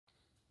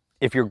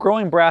If you're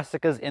growing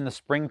brassicas in the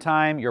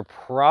springtime, you're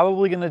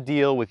probably going to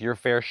deal with your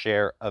fair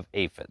share of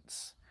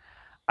aphids.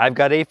 I've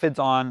got aphids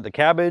on the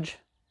cabbage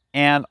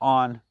and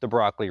on the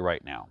broccoli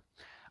right now.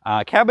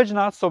 Cabbage,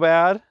 not so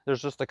bad.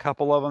 There's just a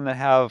couple of them that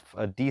have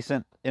a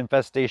decent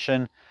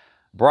infestation.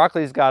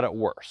 Broccoli's got it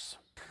worse.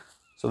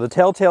 So the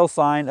telltale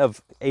sign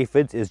of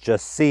aphids is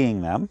just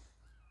seeing them,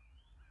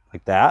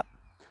 like that.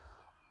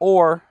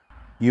 Or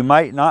you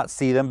might not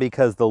see them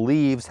because the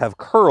leaves have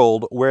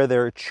curled where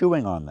they're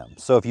chewing on them.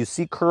 So if you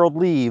see curled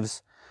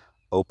leaves,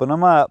 open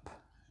them up,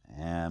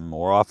 and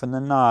more often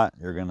than not,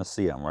 you're going to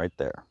see them right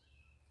there.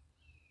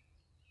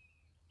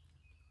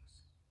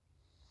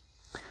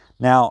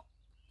 Now,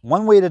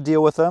 one way to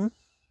deal with them,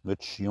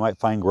 which you might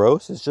find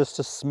gross, is just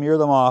to smear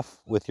them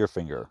off with your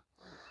finger.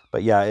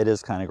 But yeah, it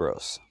is kind of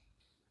gross.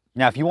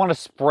 Now, if you want to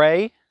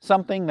spray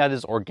something that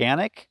is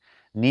organic,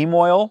 neem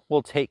oil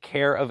will take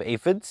care of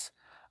aphids.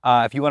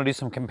 If you want to do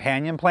some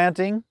companion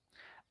planting,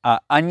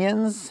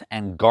 onions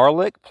and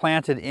garlic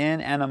planted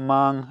in and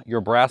among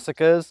your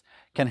brassicas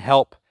can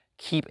help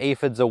keep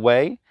aphids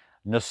away.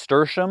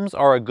 Nasturtiums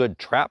are a good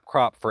trap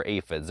crop for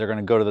aphids. They're going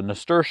to go to the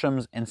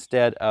nasturtiums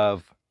instead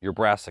of your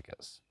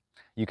brassicas.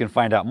 You can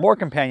find out more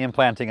companion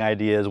planting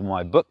ideas when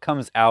my book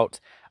comes out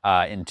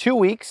in 2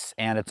 weeks,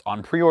 and it's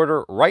on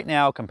pre-order right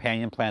now,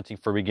 Companion Planting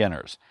for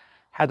Beginners.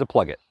 Had to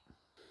plug it.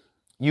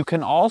 You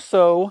can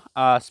also,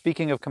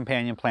 speaking of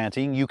companion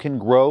planting, you can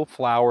grow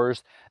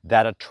flowers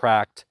that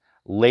attract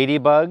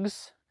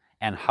ladybugs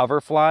and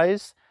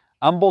hoverflies.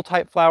 Umbel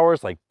type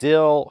flowers like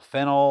dill,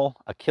 fennel,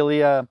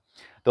 achillea,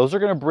 those are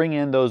going to bring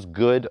in those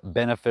good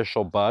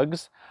beneficial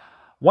bugs.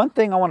 One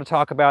thing I want to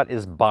talk about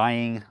is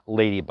buying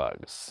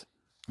ladybugs.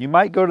 You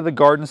might go to the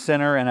garden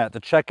center and at the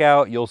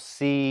checkout you'll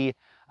see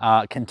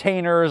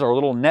containers or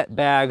little net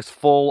bags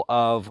full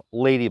of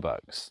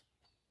ladybugs.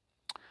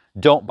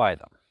 Don't buy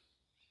them.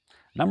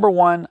 Number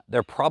one,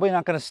 they're probably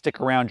not going to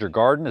stick around your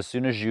garden. As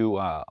soon as you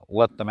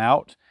let them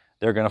out,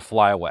 they're going to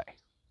fly away,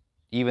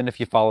 even if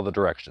you follow the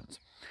directions.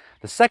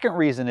 The second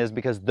reason is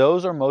because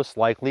those are most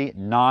likely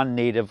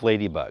non-native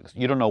ladybugs.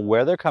 You don't know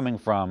where they're coming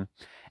from,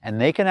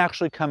 and they can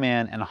actually come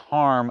in and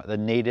harm the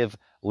native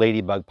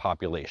ladybug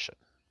population.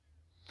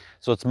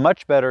 So it's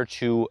much better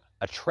to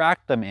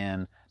attract them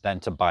in than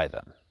to buy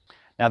them.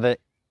 Now, the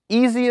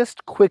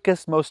easiest,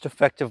 quickest, most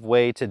effective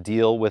way to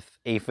deal with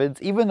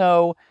aphids, even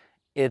though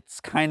it's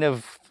kind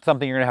of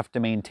something you're going to have to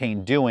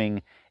maintain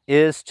doing,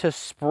 is to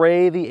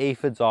spray the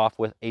aphids off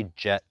with a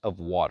jet of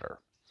water.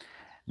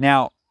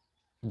 Now,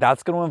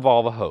 that's going to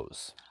involve a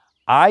hose.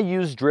 I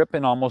use drip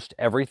in almost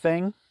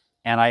everything,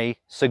 and I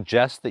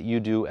suggest that you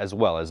do as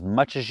well, as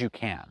much as you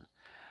can.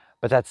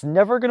 But that's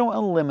never going to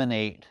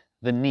eliminate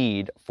the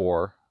need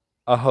for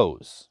a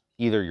hose.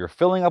 Either you're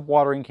filling up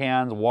watering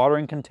cans,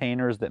 watering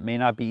containers that may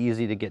not be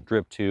easy to get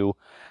drip to,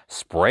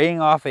 spraying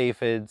off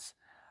aphids.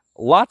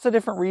 Lots of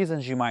different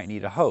reasons you might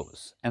need a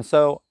hose. And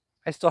so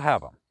I still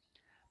have them.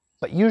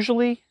 But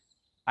usually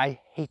I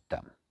hate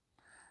them.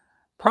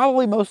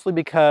 Probably mostly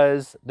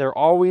because they're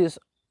always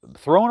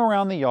thrown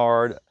around the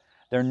yard.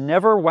 They're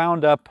never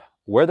wound up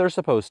where they're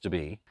supposed to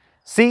be.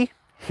 See,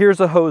 here's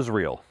a hose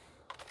reel.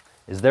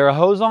 Is there a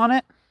hose on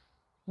it?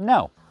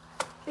 No,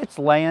 it's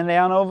laying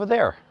down over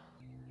there.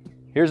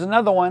 Here's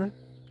another one.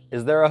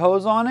 Is there a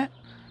hose on it?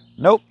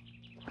 Nope,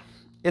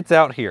 it's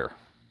out here.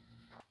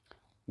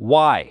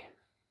 Why?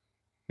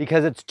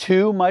 Because it's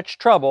too much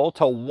trouble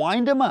to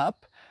wind them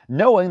up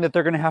knowing that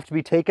they're going to have to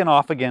be taken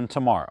off again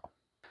tomorrow.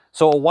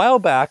 So a while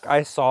back,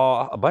 I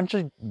saw a bunch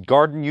of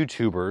garden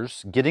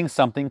YouTubers getting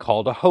something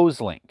called a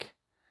HoseLink.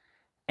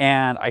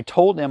 And I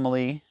told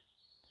Emily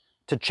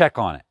to check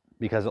on it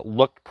because it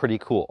looked pretty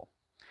cool.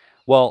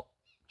 Well,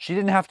 she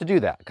didn't have to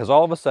do that because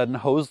all of a sudden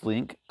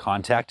HoseLink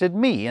contacted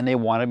me and they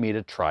wanted me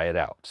to try it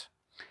out.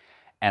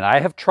 And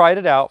I have tried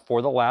it out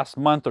for the last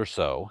month or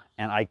so,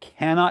 and I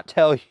cannot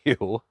tell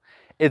you,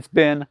 it's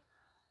been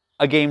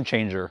a game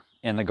changer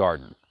in the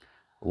garden.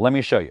 Let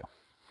me show you.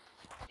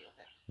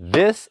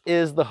 This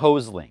is the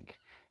HoseLink.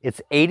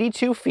 It's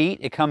 82 feet.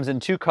 It comes in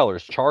two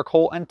colors,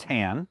 charcoal and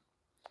tan.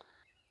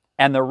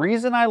 And the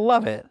reason I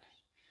love it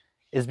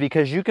is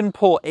because you can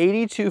pull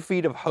 82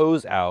 feet of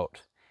hose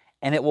out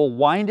and it will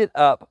wind it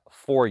up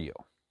for you.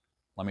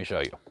 Let me show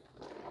you.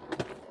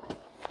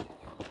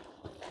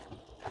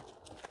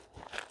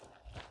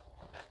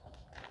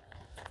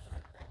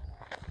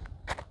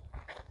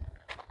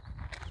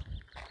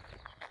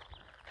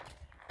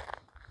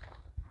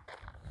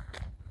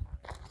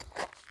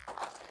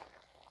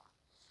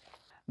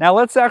 Now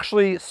let's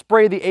actually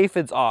spray the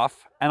aphids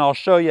off and I'll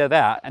show you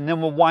that, and then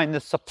we'll wind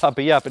this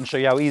puppy up and show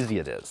you how easy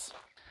it is.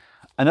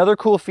 Another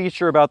cool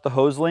feature about the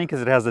HoseLink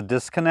is it has a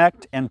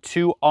disconnect and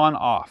two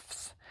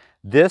on-offs.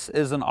 This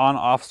is an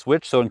on-off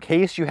switch, so in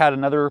case you had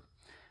another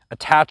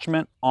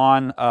attachment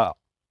on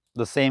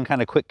the same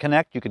kind of quick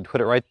connect, you can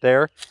put it right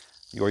there,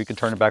 or you can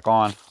turn it back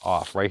on,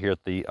 off, right here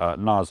at the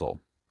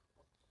nozzle.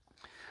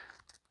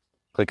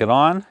 Click it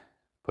on,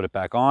 put it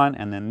back on,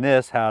 and then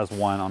this has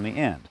one on the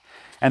end.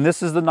 And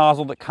this is the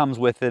nozzle that comes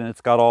with it, and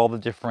it's got all the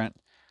different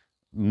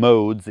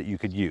modes that you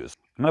could use.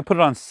 I'm going to put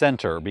it on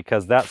center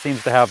because that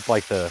seems to have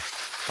like the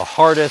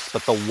hardest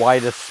but the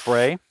widest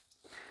spray.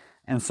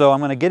 And so I'm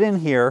going to get in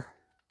here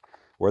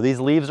where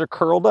these leaves are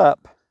curled up.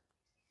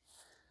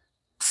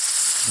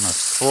 I'm going to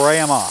spray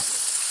them off.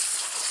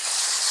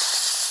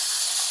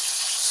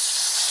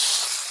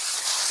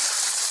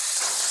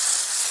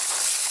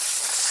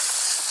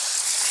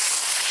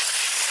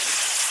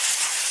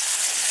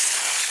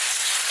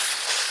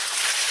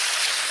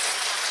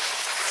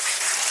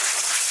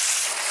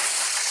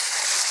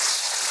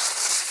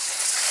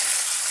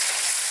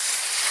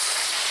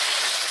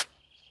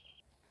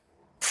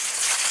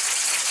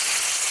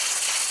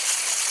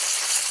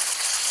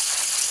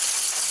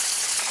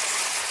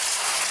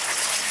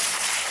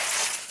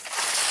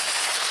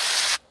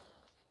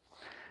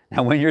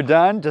 Now when you're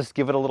done, just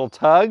give it a little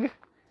tug.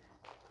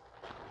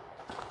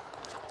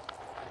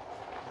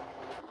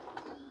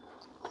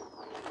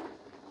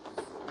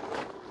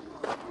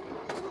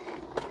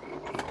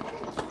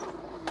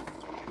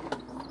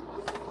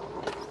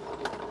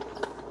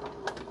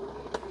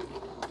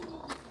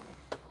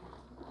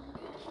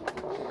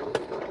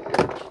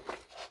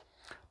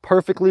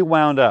 Perfectly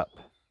wound up.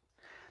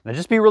 Now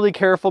just be really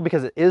careful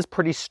because it is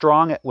pretty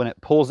strong when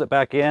it pulls it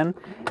back in,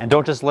 and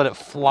don't just let it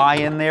fly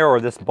in there or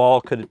this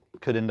ball could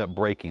end up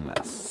breaking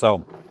this.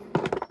 So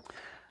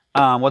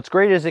what's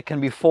great is it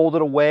can be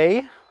folded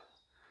away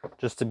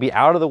just to be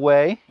out of the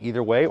way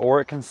either way,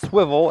 or it can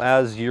swivel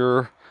as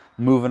you're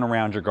moving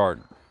around your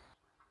garden.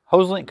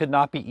 HoseLink could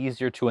not be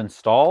easier to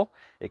install.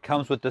 It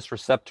comes with this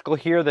receptacle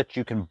here that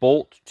you can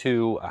bolt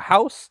to a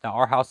house. Now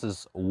our house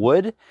is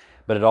wood,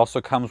 but it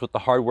also comes with the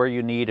hardware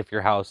you need if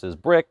your house is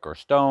brick or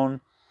stone,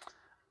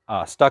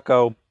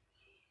 stucco.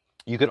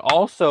 You could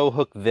also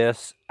hook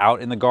this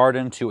out in the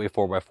garden to a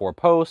 4x4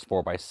 post,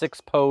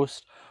 4x6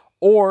 post,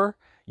 or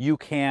you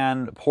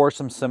can pour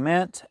some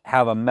cement,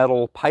 have a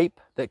metal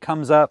pipe that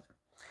comes up.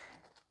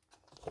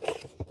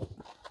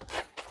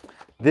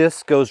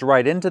 This goes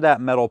right into that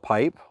metal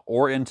pipe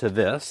or into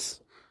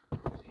this,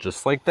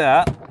 just like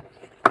that.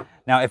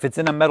 Now, if it's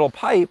in a metal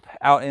pipe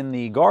out in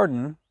the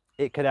garden,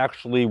 it could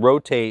actually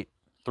rotate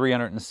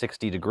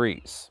 360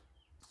 degrees.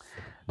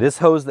 This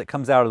hose that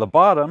comes out of the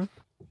bottom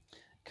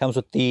comes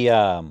with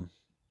the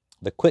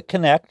quick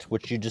connect,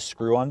 which you just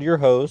screw onto your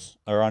hose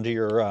or onto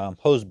your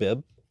hose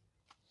bib.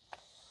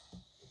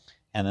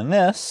 And then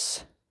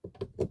this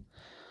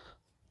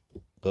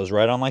goes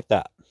right on like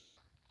that.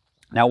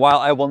 Now, while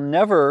I will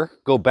never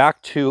go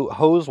back to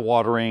hose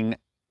watering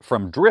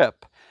from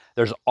drip,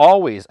 there's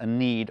always a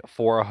need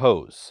for a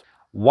hose.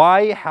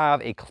 Why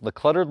have the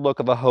cluttered look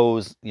of a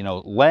hose, you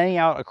know, laying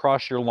out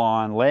across your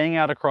lawn, laying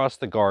out across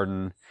the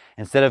garden,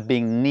 instead of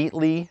being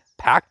neatly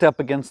packed up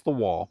against the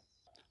wall?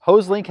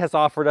 HoseLink has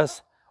offered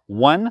us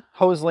one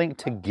HoseLink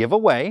to give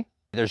away.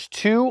 There's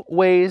 2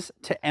 ways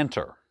to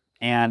enter.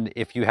 And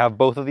if you have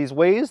both of these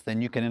ways, then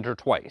you can enter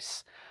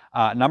twice.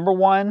 Number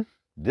 1,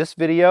 this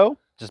video.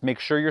 Just make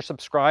sure you're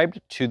subscribed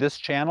to this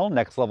channel,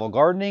 Next Level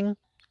Gardening.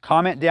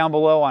 Comment down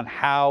below on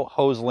how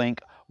HoseLink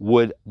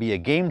would be a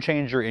game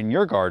changer in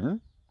your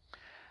garden.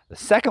 The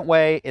second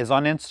way is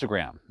on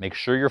Instagram. Make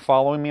sure you're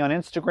following me on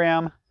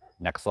Instagram,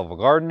 Next Level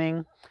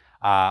Gardening.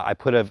 I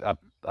put a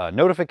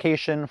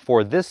notification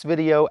for this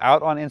video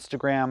out on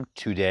Instagram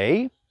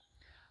today.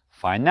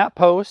 Find that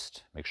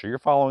post, make sure you're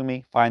following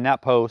me, find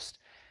that post,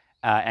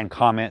 and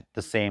comment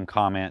the same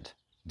comment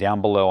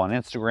down below on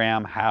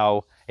Instagram,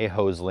 how a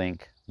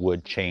HoseLink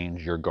would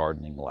change your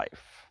gardening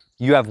life.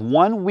 You have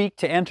 1 week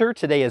to enter.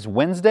 Today is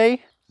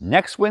Wednesday.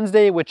 Next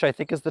Wednesday, which I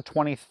think is the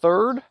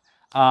 23rd,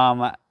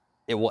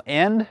 it will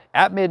end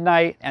at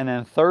midnight, and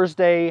then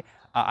Thursday,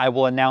 I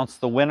will announce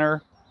the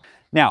winner.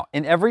 Now,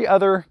 in every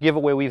other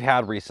giveaway we've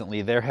had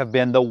recently, there have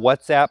been the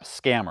WhatsApp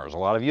scammers. A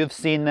lot of you have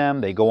seen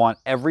them. They go on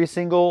every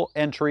single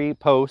entry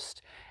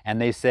post,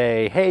 and they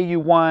say, hey, you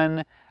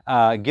won,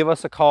 give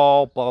us a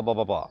call, blah, blah,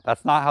 blah, blah.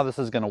 That's not how this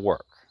is going to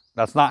work.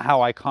 That's not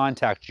how I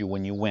contact you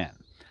when you win.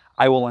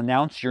 I will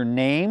announce your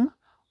name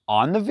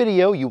on the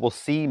video. You will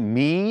see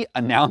me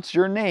announce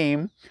your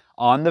name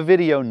on the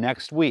video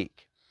next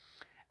week.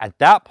 At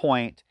that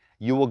point,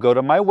 you will go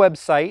to my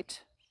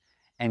website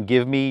and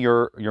give me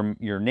your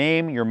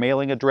name, your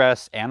mailing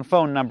address, and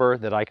phone number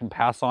that I can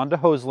pass on to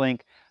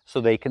HoseLink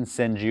so they can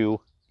send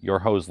you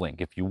your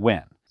HoseLink if you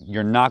win.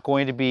 You're not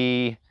going to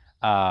be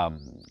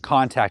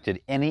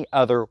contacted any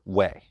other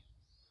way,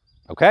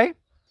 okay?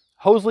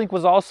 HoseLink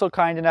was also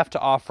kind enough to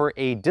offer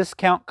a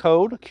discount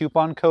code,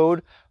 coupon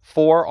code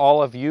for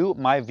all of you,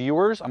 my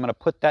viewers. I'm going to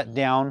put that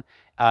down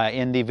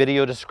in the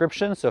video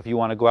description. So if you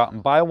want to go out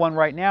and buy one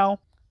right now,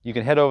 you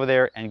can head over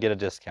there and get a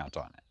discount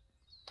on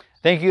it.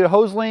 Thank you to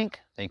HoseLink.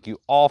 Thank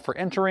you all for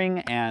entering,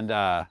 and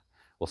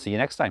we'll see you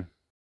next time.